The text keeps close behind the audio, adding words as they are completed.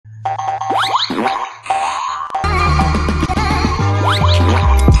Hello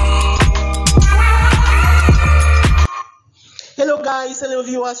guys, hello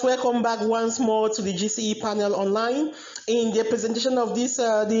viewers, welcome back once more to the GCE panel online. In the presentation of this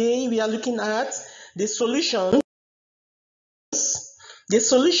day, we are looking at the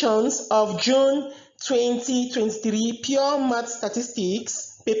solutions of June 2023 Pure Math Statistics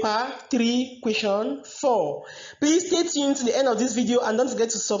Paper 3 Question 4. Please stay tuned to the end of this video and don't forget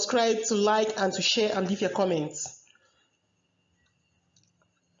to subscribe, to like and to share and leave your comments.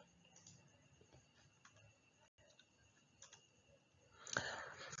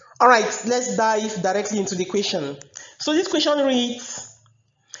 Alright, let's dive directly into the question. So this question reads,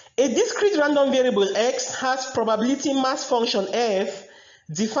 a discrete random variable x has probability mass function f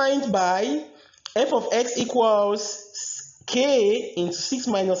defined by f of x equals k into 6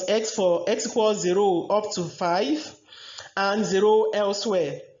 minus x for x equals 0 up to 5 and 0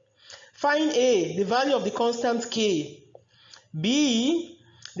 elsewhere. Find a, the value of the constant k, b,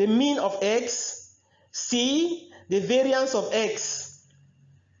 the mean of x, c, the variance of x.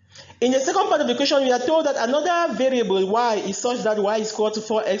 In the second part of the question, we are told that another variable y is such that y is equal to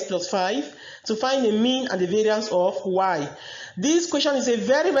 4x plus 5 to find the mean and the variance of y. This question is a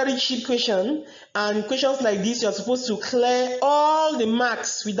very cheap question, and questions like this you are supposed to clear all the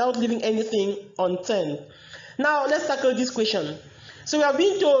marks without leaving anything unturned. Now let's tackle this question. So we have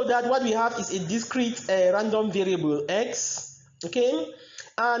been told that what we have is a discrete random variable x, okay?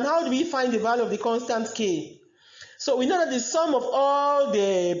 And how do we find the value of the constant k? So we know that the sum of all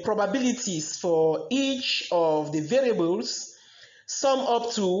the probabilities for each of the variables sum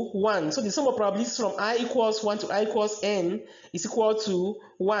up to 1. So the sum of probabilities from I equals 1 to I equals n is equal to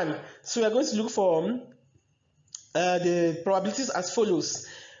 1. So we are going to look for the probabilities as follows.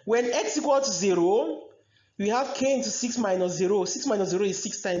 When x equals to 0, we have k into 6 minus 0. 6 minus 0 is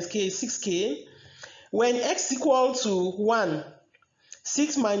 6 times k is 6k. When x equals to 1,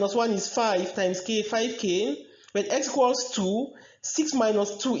 6 minus 1 is 5 times k, 5k. When x equals 2, 6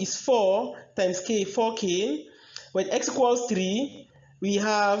 minus 2 is 4 times k, 4k. When x equals 3, we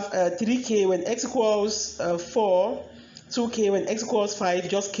have 3k. When x equals 4, 2k. When x equals 5,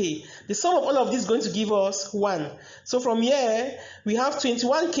 just k. The sum of all of this is going to give us 1. So from here, we have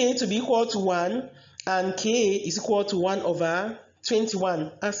 21k to be equal to 1, and k is equal to 1 over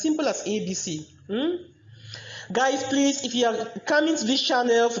 21. As simple as ABC. Guys, please, if you are coming to this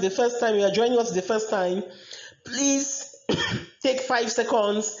channel for the first time, you are joining us for the first time, please take 5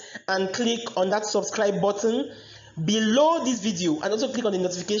 seconds and click on that subscribe button below this video and also click on the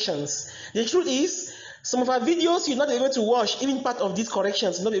notifications. The truth is, some of our videos you're not able to watch, even part of these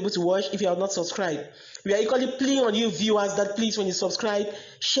corrections you're not able to watch if you are not subscribed. We are equally pleading on you viewers that please, when you subscribe,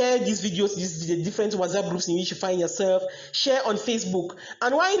 share these videos, the different WhatsApp groups in which you find yourself, share on Facebook.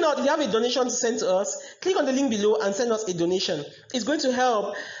 And why not, if you have a donation to send to us, click on the link below and send us a donation. It's going to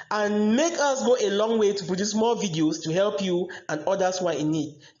help and make us go a long way to produce more videos to help you and others who are in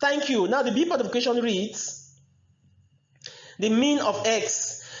need. Thank you. Now the B part of the question reads, the mean of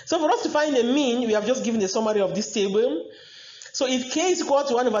x. So for us to find the mean, we have just given a summary of this table. So if k is equal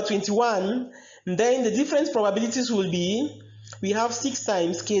to 1 over 21, then the different probabilities will be, we have 6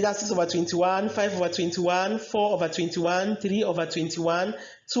 times k, that's 6 over 21, 5 over 21, 4 over 21, 3 over 21,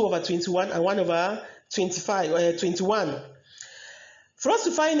 2 over 21, and 1 over 21. For us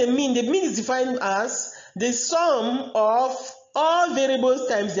to find the mean is defined as the sum of all variables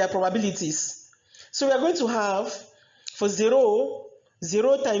times their probabilities. So we are going to have, for 0,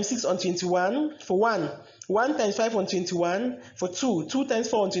 0 times 6 on 21, for 1 times 5 on 21, for 2 times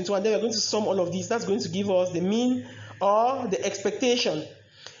 4 on 21, then we're going to sum all of these. That's going to give us the mean or the expectation.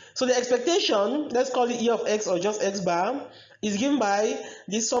 So the expectation, let's call it E of x or just x bar, is given by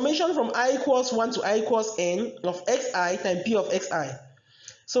the summation from I equals 1 to I equals n of xi times p of xi.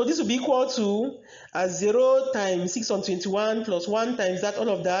 So this will be equal to 0 times 6 on 21 plus 1 times that, all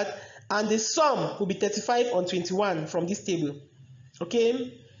of that, and the sum will be 35 on 21 from this table.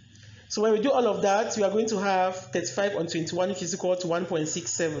 Okay? So when we do all of that, we are going to have 35 on 21, which is equal to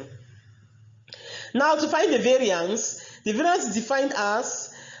 1.67. Now to find the variance is defined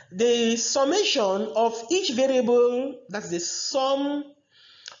as the summation of each variable, that's the sum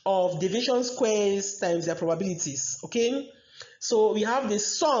of deviation squares times their probabilities. Okay? So we have the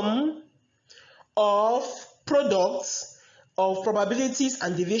sum of products of probabilities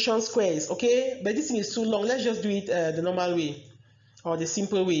and deviation squares. Okay? But this thing is too long. Let's just do it the normal way, or the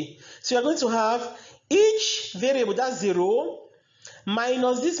simple way. So you're going to have each variable, that's 0,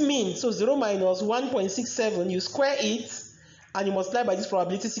 minus this mean. So 0 minus 1.67, you square it, and you multiply by this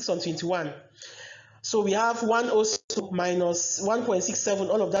probability 6 on 21. So we have 1 also minus 1.67,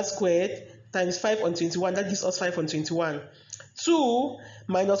 all of that squared, times 5 on 21, that gives us 5 on 21. 2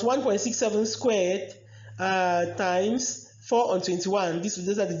 minus 1.67 squared times 4 on 21.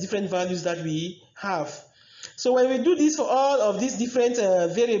 These are the different values that we have. So when we do this for all of these different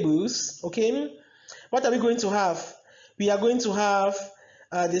variables, okay, what are we going to have? We are going to have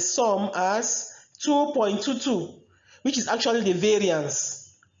the sum as 2.22, which is actually the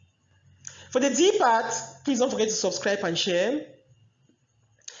variance. For the D part, please don't forget to subscribe and share.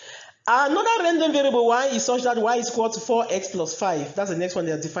 Another random variable y is such that y is equal to 4x plus 5. That's the next one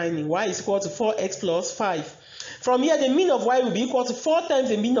they are defining. Y is equal to 4x plus 5. From here, the mean of y will be equal to 4 times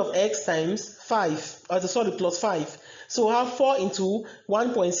the mean of x times 5. Plus 5. So we have 4 into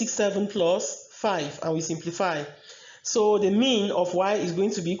 1.67 plus 5, and we simplify. So the mean of y is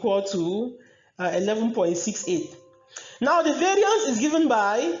going to be equal to 11.68. Now the variance is given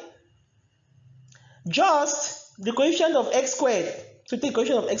by just the coefficient of x squared. So take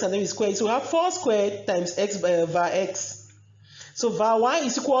coefficient of x and then we square it. So we have 4 squared times x var x. So var y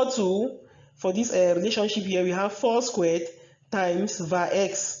is equal to, for this relationship here, we have 4 squared times var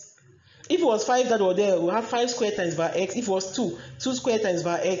x. If it was 5 that were there, we have 5 squared times var x. If it was 2 squared times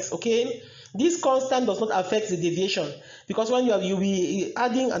var x. Okay, this constant does not affect the deviation, because when you'll be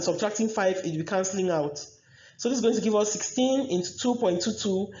adding and subtracting 5, it will be cancelling out. So this is going to give us 16 into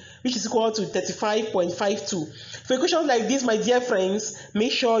 2.22, which is equal to 35.52. For equations like this, my dear friends,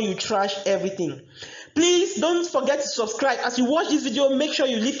 make sure you trash everything. Please don't forget to subscribe. As you watch this video, make sure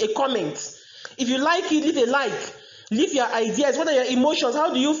you leave a comment. If you like it, leave a like. Leave your ideas. What are your emotions?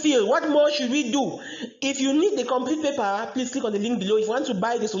 How do you feel? What more should we do? If you need the complete paper, please click on the link below. If you want to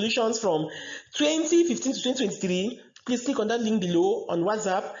buy the solutions from 2015 to 2023, please click on that link below on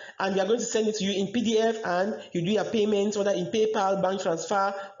WhatsApp, and we are going to send it to you in PDF, and you do your payments, whether in PayPal, bank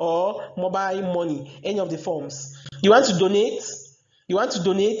transfer, or mobile money, any of the forms. You want to donate?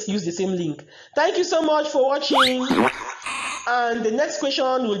 Use the same link. Thank you so much for watching. And the next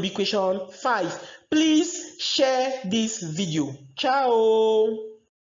question will be question 5. Please share this video. Ciao.